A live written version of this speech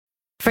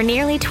For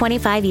nearly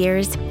 25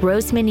 years,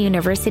 Roseman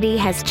University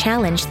has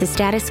challenged the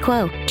status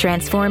quo,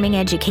 transforming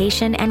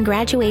education and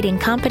graduating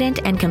competent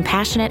and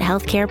compassionate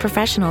healthcare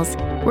professionals.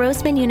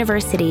 Roseman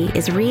University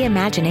is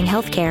reimagining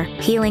healthcare,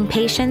 healing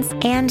patients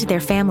and their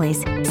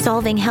families,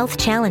 solving health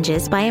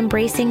challenges by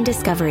embracing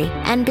discovery,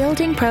 and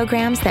building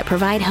programs that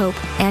provide hope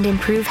and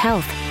improve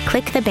health.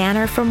 Click the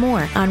banner for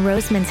more on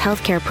Roseman's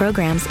healthcare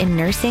programs in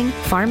nursing,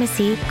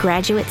 pharmacy,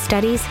 graduate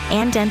studies,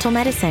 and dental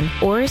medicine,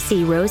 or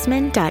see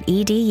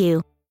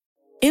roseman.edu.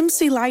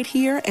 MC Light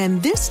here,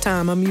 and this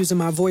time I'm using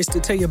my voice to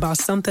tell you about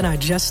something I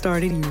just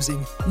started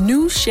using.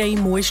 New Shea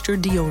Moisture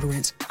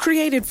deodorants,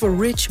 created for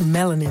rich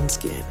melanin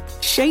skin.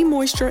 Shea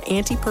Moisture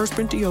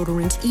antiperspirant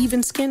deodorants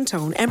even skin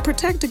tone and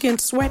protect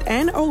against sweat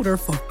and odor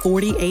for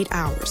 48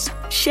 hours.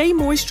 Shea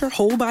Moisture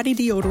whole body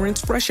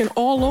deodorants freshen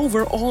all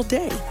over all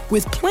day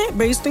with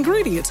plant-based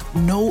ingredients,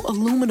 no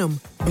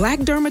aluminum. Black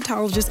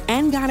dermatologists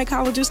and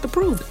gynecologists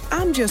approve it.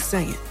 I'm just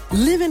saying,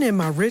 living in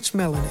my rich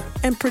melanin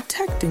and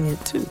protecting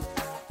it too.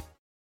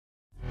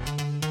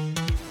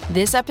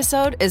 This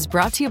episode is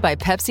brought to you by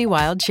Pepsi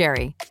Wild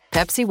Cherry.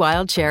 Pepsi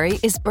Wild Cherry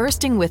is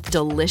bursting with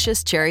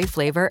delicious cherry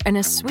flavor and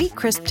a sweet,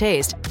 crisp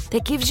taste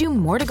that gives you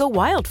more to go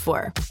wild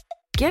for.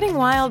 Getting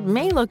wild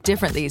may look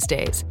different these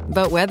days,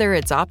 but whether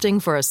it's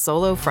opting for a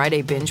solo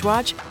Friday binge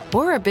watch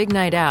or a big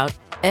night out,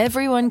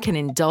 everyone can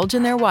indulge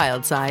in their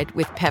wild side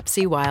with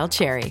Pepsi Wild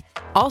Cherry.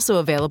 Also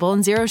available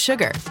in Zero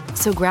Sugar.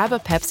 So grab a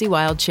Pepsi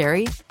Wild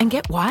Cherry and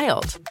get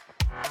wild.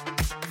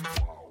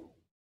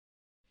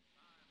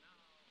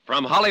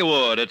 From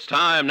Hollywood, it's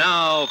time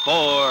now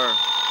for...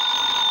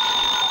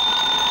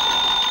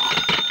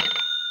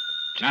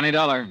 Johnny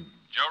Dollar.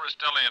 Joe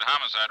Rastelli at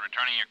Homicide,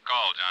 returning your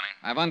call, Johnny.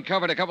 I've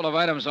uncovered a couple of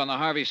items on the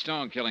Harvey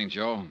Stone killing,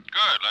 Joe.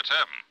 Good, let's have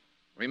them.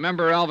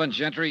 Remember Alvin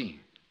Gentry?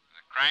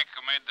 The crank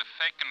who made the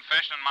fake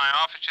confession in my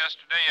office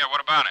yesterday? Yeah,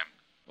 what about him?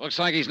 Looks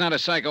like he's not a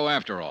psycho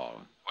after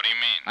all. What do you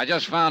mean? I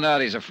just found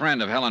out he's a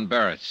friend of Helen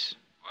Barrett's.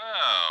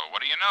 Well,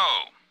 what do you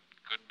know?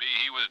 Could be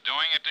he was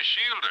doing it to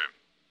shield her.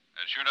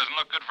 That sure doesn't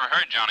look good for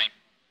her, Johnny.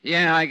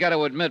 Yeah, I got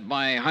to admit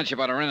my hunch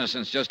about her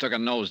innocence just took a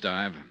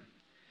nosedive.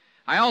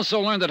 I also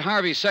learned that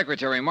Harvey's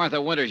secretary,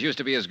 Martha Winters, used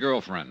to be his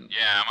girlfriend.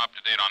 Yeah, I'm up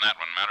to date on that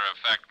one. Matter of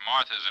fact,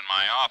 Martha's in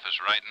my office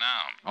right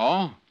now.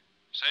 Oh?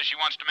 Says she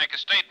wants to make a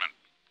statement.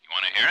 You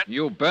want to hear it?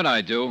 You bet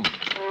I do.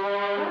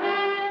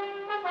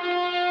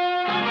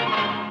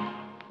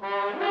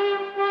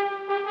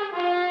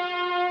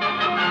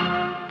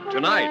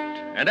 Tonight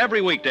and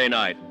every weekday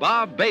night,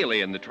 Bob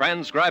Bailey in the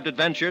transcribed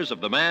adventures of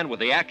the man with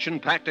the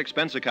action-packed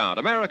expense account,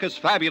 America's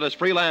fabulous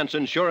freelance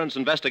insurance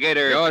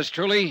investigator. Yours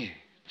truly,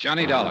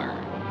 Johnny Dollar.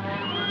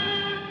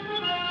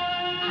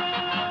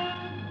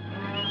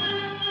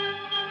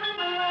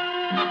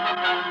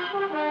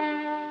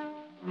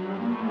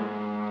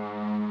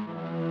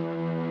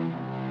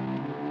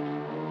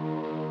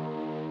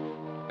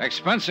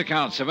 Expense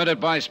account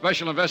submitted by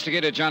Special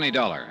Investigator Johnny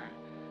Dollar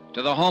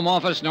to the Home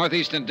Office,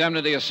 Northeast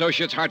Indemnity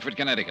Associates, Hartford,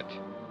 Connecticut.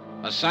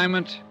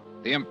 Assignment,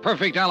 the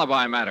imperfect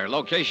alibi matter.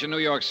 Location, New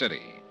York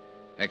City.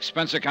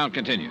 Expense account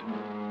continued.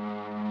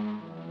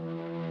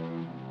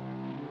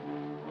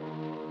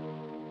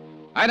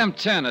 Item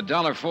 10,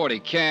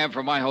 $1.40 cab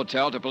from my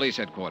hotel to police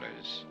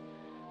headquarters.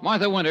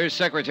 Martha Winters,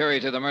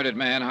 secretary to the murdered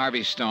man,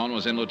 Harvey Stone,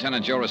 was in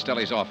Lieutenant Joe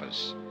Rastelli's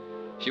office.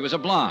 She was a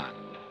blonde,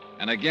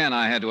 and again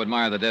I had to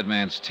admire the dead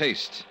man's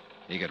taste.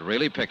 He could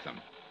really pick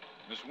them.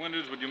 Miss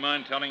Winters, would you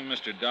mind telling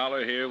Mr.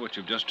 Dollar here what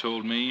you've just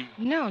told me?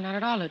 No, not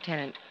at all,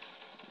 Lieutenant.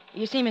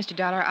 You see, Mr.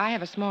 Dollar, I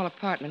have a small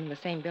apartment in the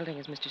same building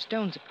as Mr.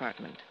 Stone's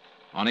apartment.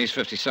 On East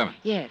 57th?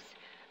 Yes.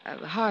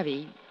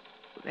 Harvey,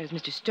 that is,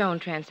 Mr. Stone,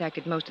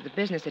 transacted most of the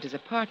business at his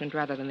apartment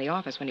rather than the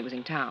office when he was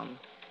in town.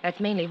 That's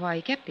mainly why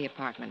he kept the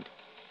apartment.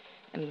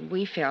 And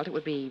we felt it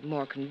would be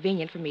more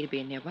convenient for me to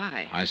be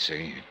nearby. I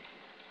see.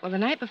 Well, the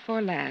night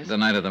before last... The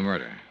night of the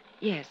murder?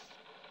 Yes.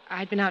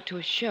 I'd been out to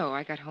a show.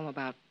 I got home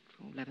about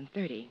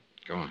 11:30.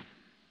 Go on.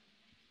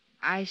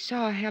 I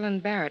saw Helen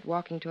Barrett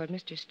walking toward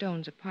Mr.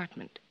 Stone's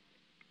apartment.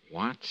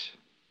 What?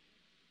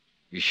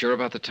 You sure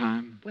about the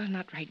time? Well,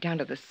 not right down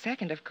to the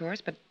second, of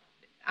course, but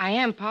I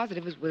am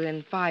positive it was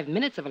within 5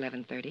 minutes of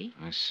 11:30.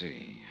 I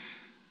see.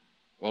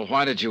 Well,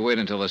 why did you wait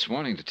until this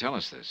morning to tell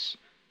us this?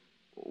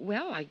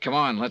 Well, Come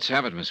on, let's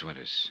have it, Miss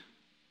Winters.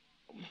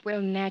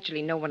 Well,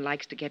 naturally, no one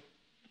likes to get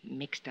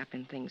mixed up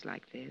in things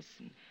like this.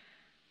 And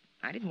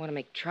I didn't want to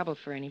make trouble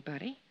for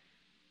anybody.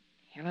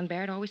 Helen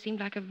Barrett always seemed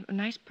like a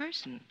nice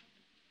person.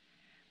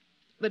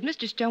 But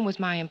Mr. Stone was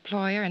my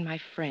employer and my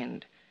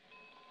friend.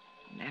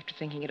 And after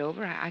thinking it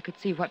over, I could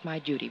see what my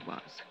duty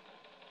was.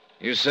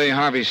 You say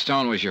Harvey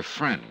Stone was your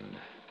friend.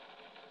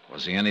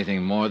 Was he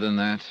anything more than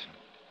that?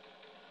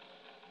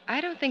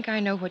 I don't think I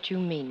know what you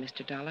mean,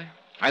 Mr. Dollar.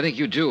 I think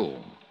you do.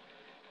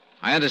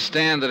 I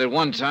understand that at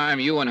one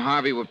time you and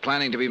Harvey were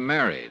planning to be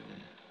married.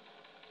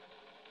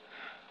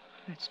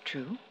 That's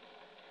true.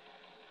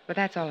 But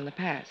that's all in the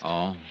past.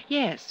 Oh?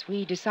 Yes,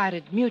 we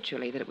decided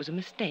mutually that it was a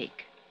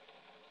mistake.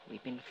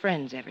 We've been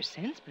friends ever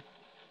since, but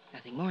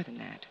nothing more than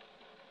that.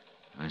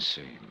 I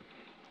see.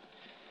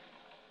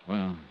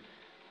 Well...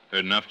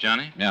 Heard enough,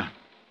 Johnny? Yeah.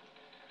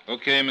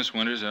 Okay, Miss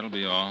Winters, that'll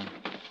be all.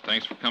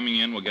 Thanks for coming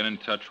in. We'll get in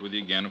touch with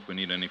you again if we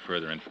need any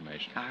further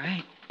information. All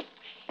right.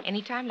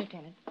 Anytime,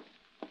 Lieutenant.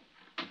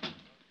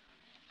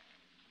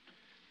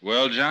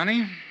 Well,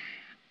 Johnny,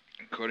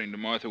 according to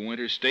Martha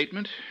Winters'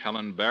 statement,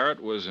 Helen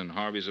Barrett was in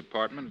Harvey's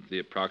apartment at the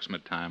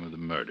approximate time of the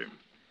murder.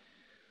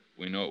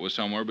 We know it was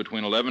somewhere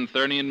between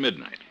 11:30 and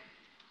midnight.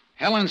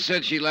 Helen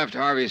said she left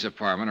Harvey's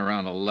apartment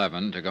around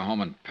 11 to go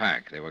home and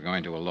pack. They were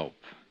going to elope.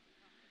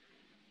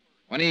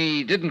 When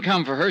he didn't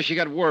come for her, she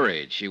got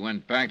worried. She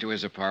went back to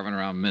his apartment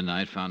around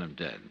midnight, found him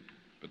dead.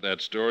 But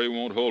that story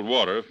won't hold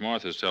water if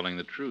Martha's telling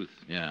the truth.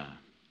 Yeah,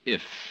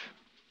 if.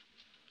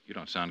 You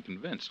don't sound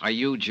convinced. Are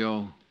you,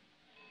 Joe?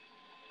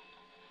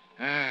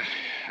 I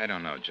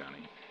don't know,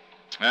 Johnny.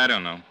 I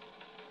don't know.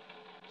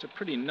 It's a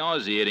pretty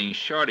nauseating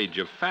shortage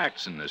of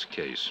facts in this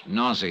case.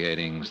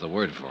 Nauseating's the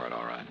word for it,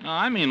 all right. No,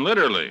 I mean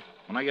literally.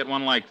 When I get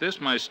one like this,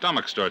 my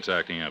stomach starts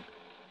acting up.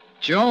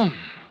 Joe,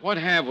 what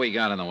have we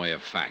got in the way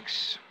of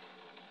facts?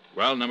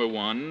 Well, number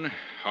one,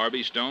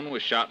 Harvey Stone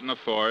was shot in the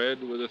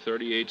forehead with a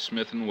 .38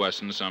 Smith &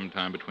 Wesson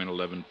sometime between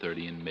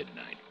 11:30 and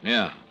midnight.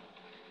 Yeah.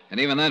 And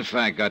even that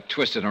fact got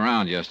twisted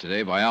around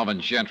yesterday by Alvin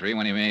Gentry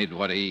when he made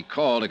what he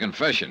called a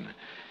confession.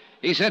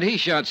 He said he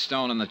shot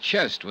Stone in the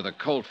chest with a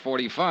Colt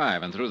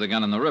 .45 and threw the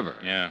gun in the river.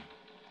 Yeah.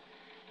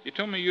 You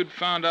told me you'd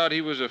found out he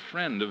was a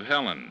friend of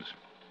Helen's.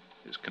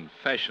 His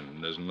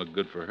confession doesn't look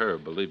good for her,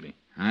 believe me.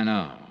 I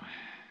know.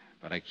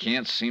 But I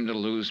can't seem to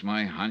lose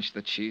my hunch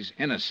that she's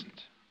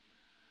innocent.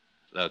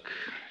 Look,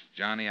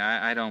 Johnny,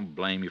 I don't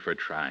blame you for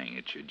trying.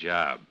 It's your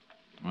job.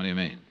 What do you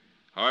mean?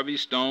 Harvey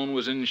Stone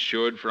was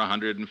insured for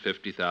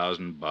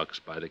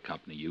 $150,000 by the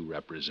company you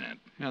represent.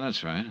 Yeah,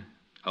 that's right.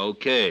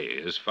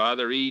 Okay, his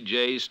father,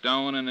 E.J.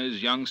 Stone, and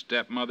his young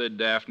stepmother,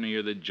 Daphne,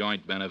 are the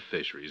joint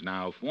beneficiaries.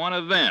 Now, if one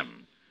of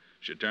them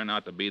should turn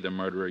out to be the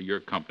murderer, your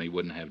company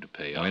wouldn't have to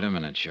pay up. Wait a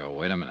minute, Joe.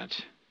 Wait a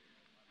minute.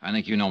 I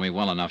think you know me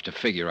well enough to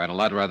figure I'd a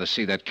lot rather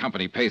see that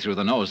company pay through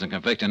the nose than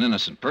convict an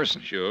innocent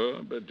person.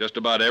 Sure, but just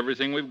about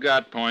everything we've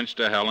got points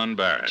to Helen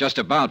Barrett. Just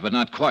about, but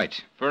not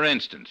quite. For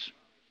instance?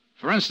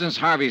 For instance,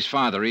 Harvey's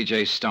father,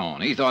 E.J.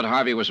 Stone. He thought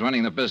Harvey was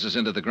running the business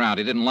into the ground.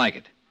 He didn't like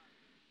it.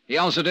 He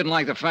also didn't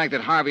like the fact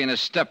that Harvey and his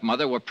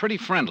stepmother were pretty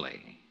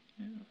friendly.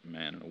 Yeah, a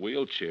man in a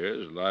wheelchair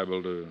is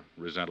liable to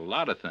resent a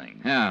lot of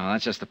things. Yeah, well,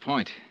 that's just the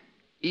point.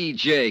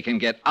 E.J. can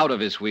get out of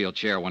his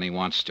wheelchair when he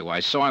wants to. I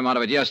saw him out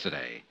of it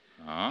yesterday.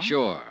 Huh?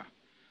 Sure.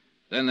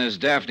 Then there's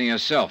Daphne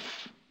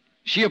herself.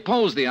 She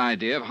opposed the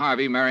idea of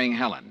Harvey marrying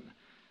Helen.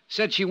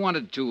 Said she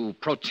wanted to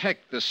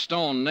protect the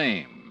Stone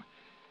name.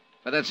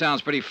 But that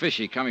sounds pretty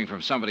fishy coming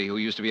from somebody who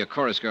used to be a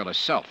chorus girl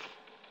herself.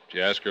 Did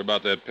you ask her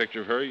about that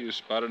picture of her you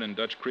spotted in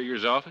Dutch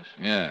Krieger's office?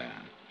 Yeah.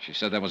 She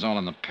said that was all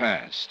in the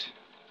past.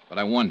 But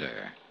I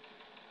wonder.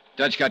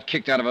 Dutch got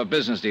kicked out of a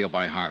business deal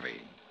by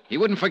Harvey. He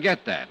wouldn't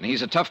forget that, and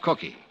he's a tough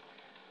cookie.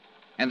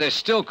 And there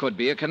still could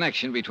be a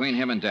connection between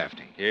him and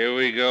Daphne. Here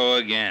we go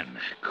again.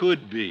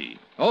 Could be.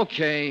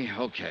 Okay.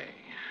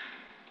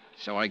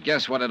 So I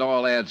guess what it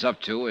all adds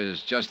up to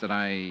is just that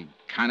I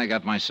kind of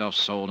got myself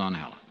sold on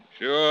Helen.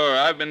 Sure,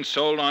 I've been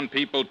sold on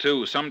people,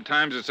 too.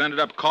 Sometimes it's ended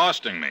up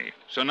costing me.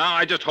 So now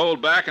I just hold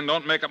back and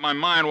don't make up my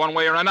mind one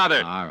way or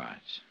another. All right.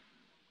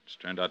 It's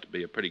turned out to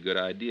be a pretty good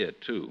idea,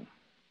 too.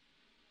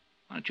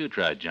 Why don't you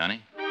try it,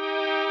 Johnny?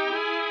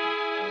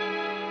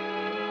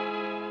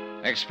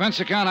 Expense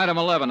account item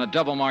 11, a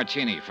double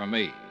martini for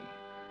me.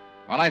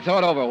 Well, I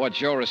thought over what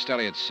Joe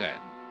Rastelli had said.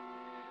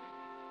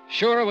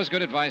 Sure, it was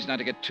good advice not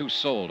to get too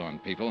sold on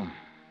people,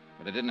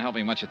 but it didn't help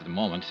me much at the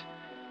moment.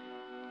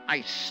 I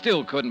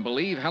still couldn't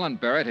believe Helen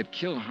Barrett had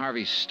killed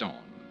Harvey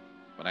Stone.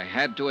 But I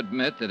had to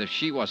admit that if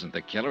she wasn't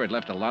the killer, it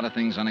left a lot of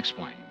things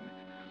unexplained.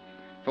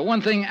 For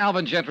one thing,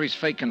 Alvin Gentry's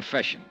fake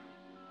confession.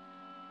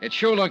 It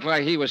sure looked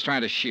like he was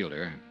trying to shield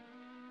her.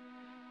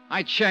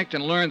 I checked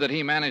and learned that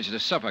he managed a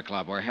supper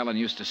club where Helen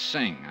used to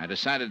sing. I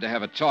decided to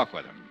have a talk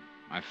with him.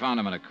 I found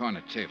him at a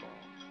corner table.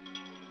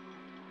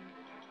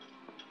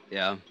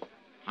 Yeah?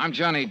 I'm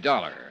Johnny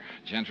Dollar.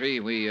 Gentry,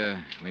 we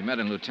met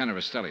in Lieutenant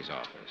Rastelli's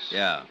office.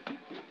 Yeah.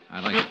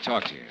 I'd like to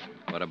talk to you.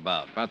 What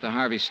about? About the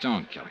Harvey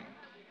Stone killing.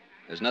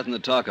 There's nothing to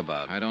talk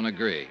about. I don't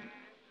agree.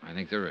 I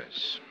think there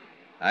is.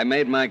 I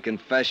made my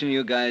confession.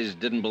 You guys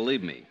didn't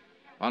believe me.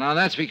 Well, now,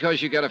 that's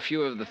because you got a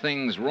few of the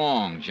things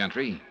wrong,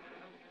 Gentry.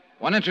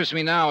 What interests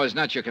me now is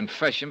not your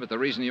confession, but the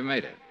reason you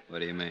made it. What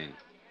do you mean?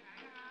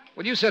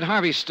 Well, you said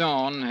Harvey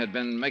Stone had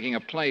been making a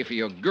play for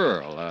your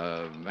girl,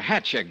 a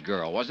hat check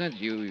girl, wasn't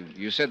it?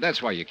 You said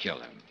that's why you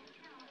killed him.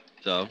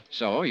 So?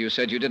 So, you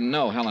said you didn't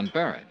know Helen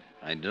Barrett.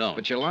 I don't.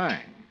 But you're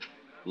lying.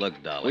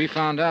 Look, Dolly. We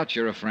found out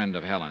you're a friend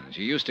of Helen's.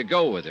 You used to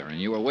go with her, and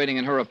you were waiting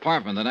in her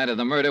apartment the night of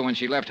the murder when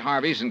she left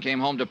Harvey's and came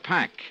home to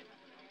pack.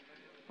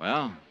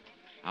 Well,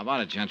 how about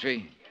it,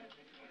 Gentry?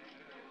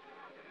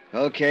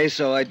 Okay,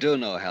 so I do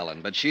know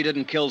Helen, but she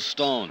didn't kill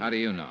Stone. How do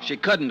you know? She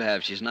couldn't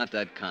have. She's not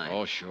that kind.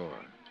 Oh, sure.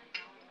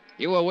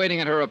 You were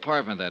waiting at her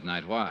apartment that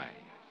night. Why?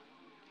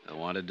 I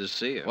wanted to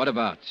see her. What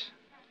about?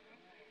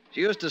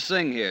 She used to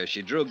sing here.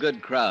 She drew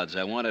good crowds.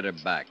 I wanted her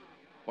back.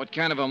 What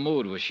kind of a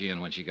mood was she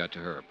in when she got to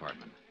her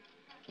apartment?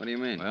 What do you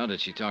mean? Well,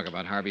 did she talk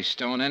about Harvey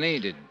Stone any?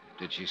 Did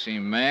she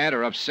seem mad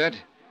or upset?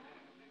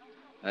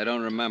 I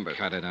don't remember.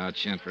 Cut it out,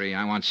 Gentry.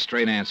 I want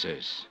straight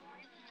answers.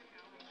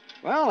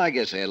 Well, I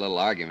guess they had a little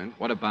argument.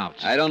 What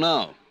about? I don't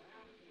know.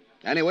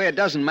 Anyway, it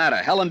doesn't matter.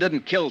 Helen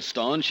didn't kill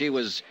Stone. She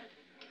was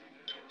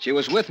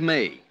with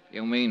me.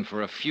 You mean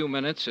for a few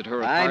minutes at her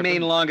apartment? I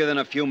mean longer than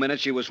a few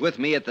minutes. She was with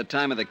me at the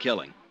time of the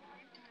killing.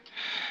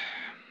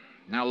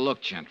 Now,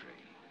 look, Gentry.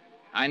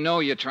 I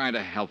know you're trying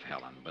to help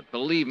Helen, but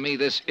believe me,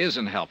 this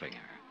isn't helping her.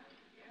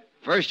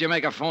 First, you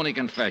make a phony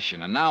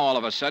confession, and now all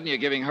of a sudden you're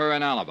giving her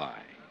an alibi.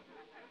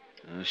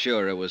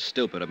 Sure, it was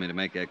stupid of me to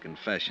make that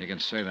confession. You can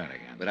say that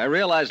again. But I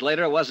realized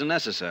later it wasn't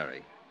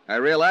necessary. I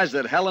realized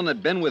that Helen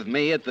had been with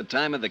me at the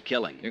time of the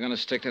killing. You're going to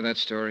stick to that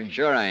story?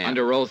 Sure I am.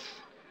 Under oath?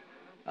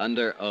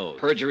 Under oath.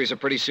 Perjury's a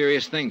pretty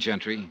serious thing,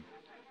 Gentry.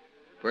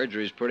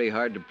 Perjury's pretty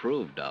hard to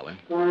prove, Dollar.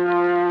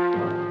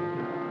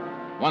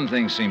 One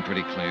thing seemed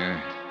pretty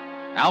clear.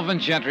 Alvin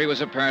Gentry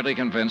was apparently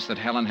convinced that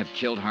Helen had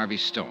killed Harvey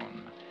Stone.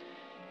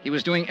 He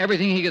was doing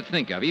everything he could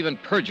think of, even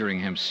perjuring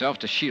himself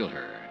to shield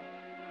her.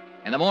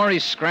 And the more he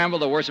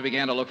scrambled, the worse it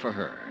began to look for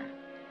her.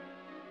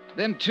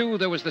 Then, too,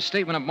 there was the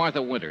statement of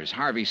Martha Winters,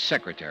 Harvey's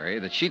secretary,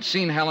 that she'd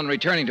seen Helen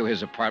returning to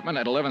his apartment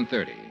at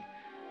 11:30.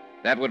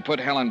 That would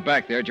put Helen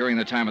back there during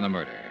the time of the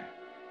murder.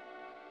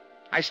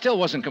 I still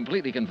wasn't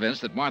completely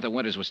convinced that Martha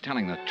Winters was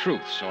telling the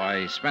truth, so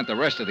I spent the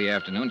rest of the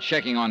afternoon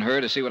checking on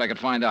her to see what I could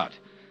find out.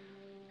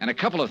 And a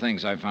couple of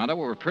things I found out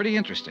were pretty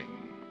interesting.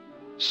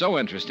 So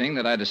interesting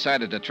that I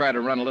decided to try to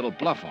run a little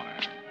bluff on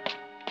her.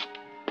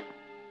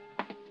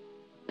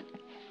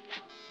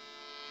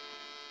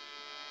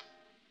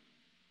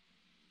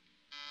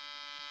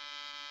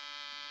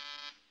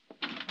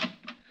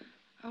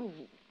 Oh,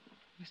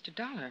 Mr.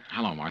 Dollar.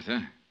 Hello,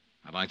 Martha.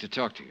 I'd like to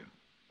talk to you.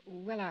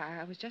 Well,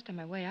 I was just on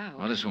my way out.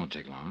 Well, this won't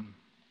take long.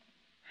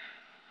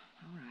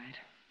 All right.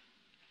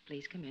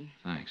 Please come in.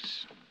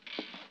 Thanks.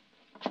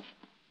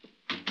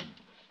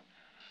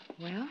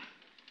 Well?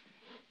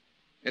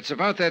 It's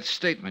about that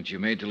statement you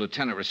made to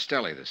Lieutenant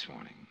Rastelli this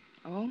morning.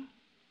 Oh?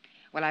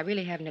 Well, I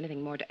really haven't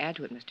anything more to add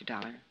to it, Mr.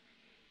 Dollar.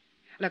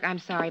 Look, I'm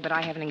sorry, but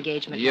I have an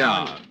engagement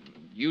now. Yeah.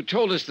 You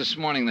told us this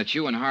morning that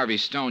you and Harvey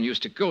Stone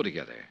used to go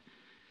together.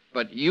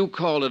 But you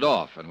called it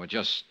off and were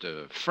just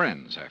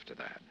friends after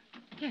that.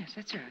 Yes,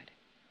 that's right.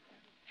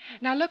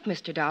 Now, look,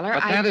 Mr. Dollar,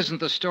 But that isn't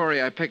the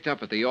story I picked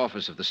up at the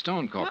office of the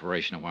Stone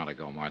Corporation a while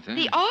ago, Martha.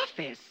 The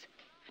office?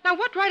 Now,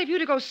 what right have you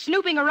to go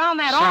snooping around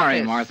that office?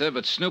 Sorry, Martha,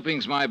 but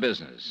snooping's my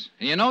business.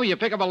 And you know, you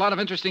pick up a lot of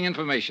interesting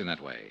information that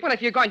way. Well,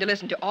 if you're going to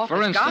listen to office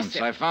For instance,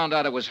 gossip... I found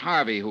out it was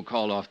Harvey who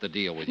called off the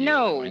deal with you.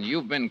 No. And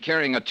you've been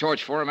carrying a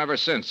torch for him ever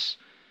since.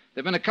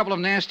 There've been a couple of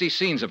nasty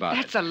scenes about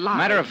That's it. a lie.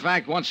 Matter of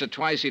fact, once or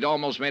twice he'd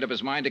almost made up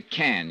his mind to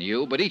can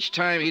you, but each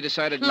time he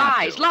decided not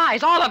Lies, to.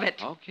 lies, all of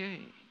it. Okay.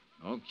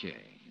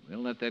 We'll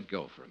let that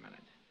go for a minute.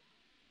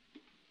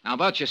 Now,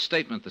 about your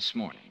statement this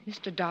morning.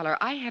 Mr. Dollar,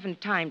 I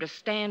haven't time to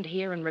stand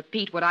here and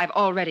repeat what I've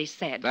already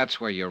said. That's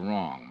where you're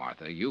wrong,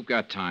 Martha. You've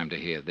got time to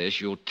hear this.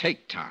 You'll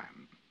take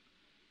time.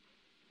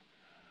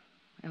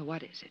 Well,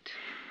 what is it?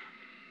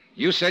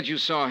 You said you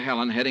saw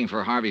Helen heading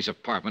for Harvey's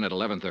apartment at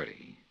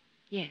 11:30.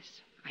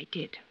 Yes, I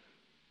did.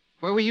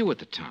 Where were you at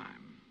the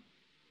time?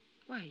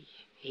 Why,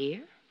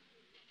 here?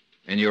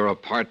 In your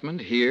apartment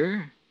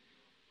here?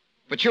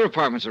 But your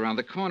apartment's around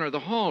the corner of the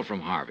hall from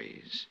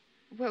Harvey's.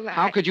 Well,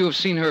 How could you have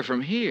seen her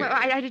from here? Well,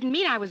 I didn't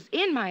mean I was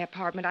in my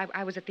apartment.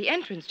 I was at the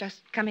entrance,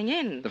 just coming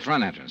in. The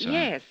front entrance, huh?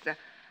 Yes.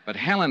 But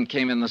Helen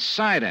came in the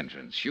side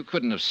entrance. You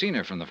couldn't have seen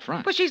her from the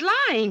front. But she's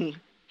lying.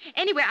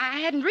 Anyway, I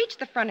hadn't reached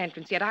the front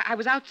entrance yet. I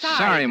was outside.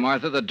 Sorry,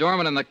 Martha. The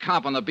doorman and the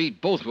cop on the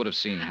beat both would have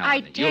seen Helen.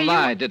 I tell You you-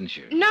 lied, didn't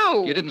you?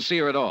 No. You didn't see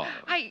her at all.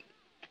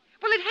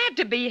 Well, it had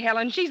to be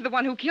Helen. She's the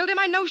one who killed him.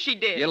 I know she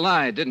did. You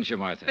lied, didn't you,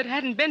 Martha? If it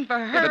hadn't been for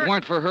her... If it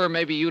weren't for her,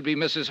 maybe you'd be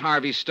Mrs.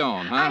 Harvey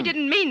Stone, huh? I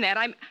didn't mean that.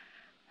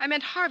 I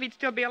meant Harvey'd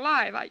still be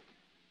alive. I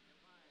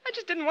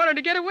just didn't want her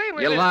to get away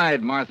with it. You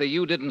lied, Martha.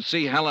 You didn't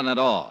see Helen at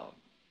all.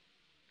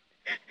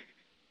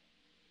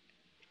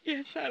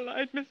 Yes, I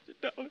lied, Mr.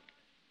 Dollar.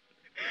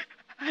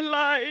 I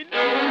lied.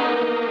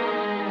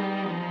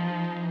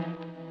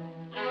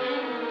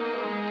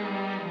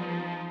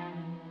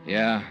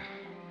 Yeah.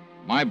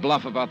 My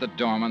bluff about the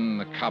doorman,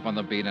 the cop on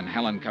the beat, and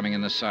Helen coming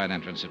in the side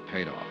entrance had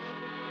paid off.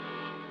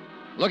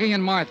 Looking at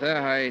Martha,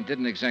 I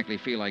didn't exactly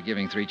feel like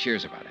giving 3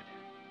 cheers about it.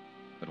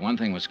 But one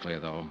thing was clear,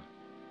 though.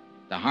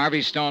 The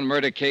Harvey Stone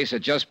murder case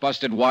had just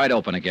busted wide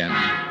open again.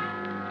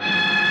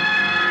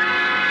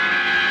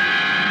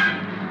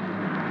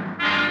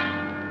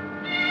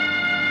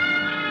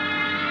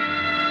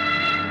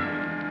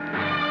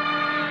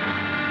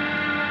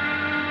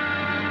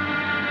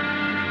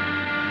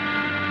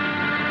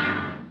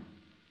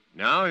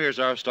 Now, here's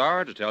our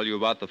star to tell you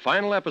about the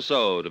final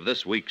episode of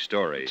this week's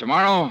story.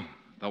 Tomorrow,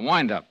 the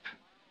wind-up.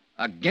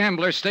 A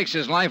gambler stakes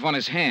his life on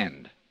his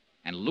hand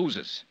and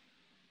loses.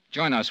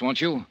 Join us, won't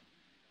you?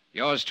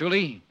 Yours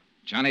truly,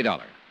 Johnny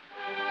Dollar.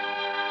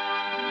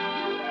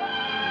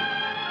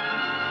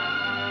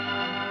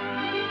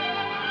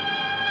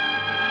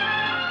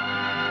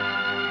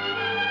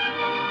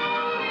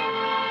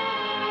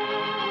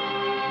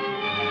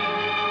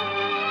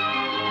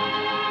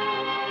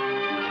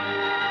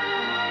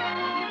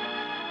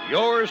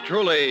 Yours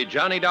truly,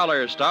 Johnny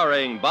Dollar,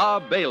 starring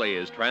Bob Bailey,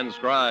 is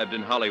transcribed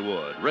in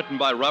Hollywood. Written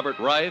by Robert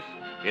Reif,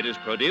 it is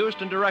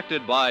produced and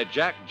directed by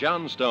Jack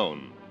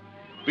Johnstone.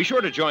 Be sure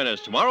to join us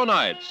tomorrow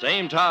night,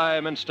 same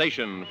time and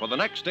station, for the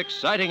next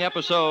exciting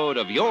episode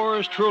of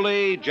Yours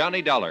truly,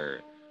 Johnny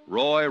Dollar.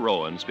 Roy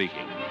Rowan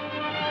speaking.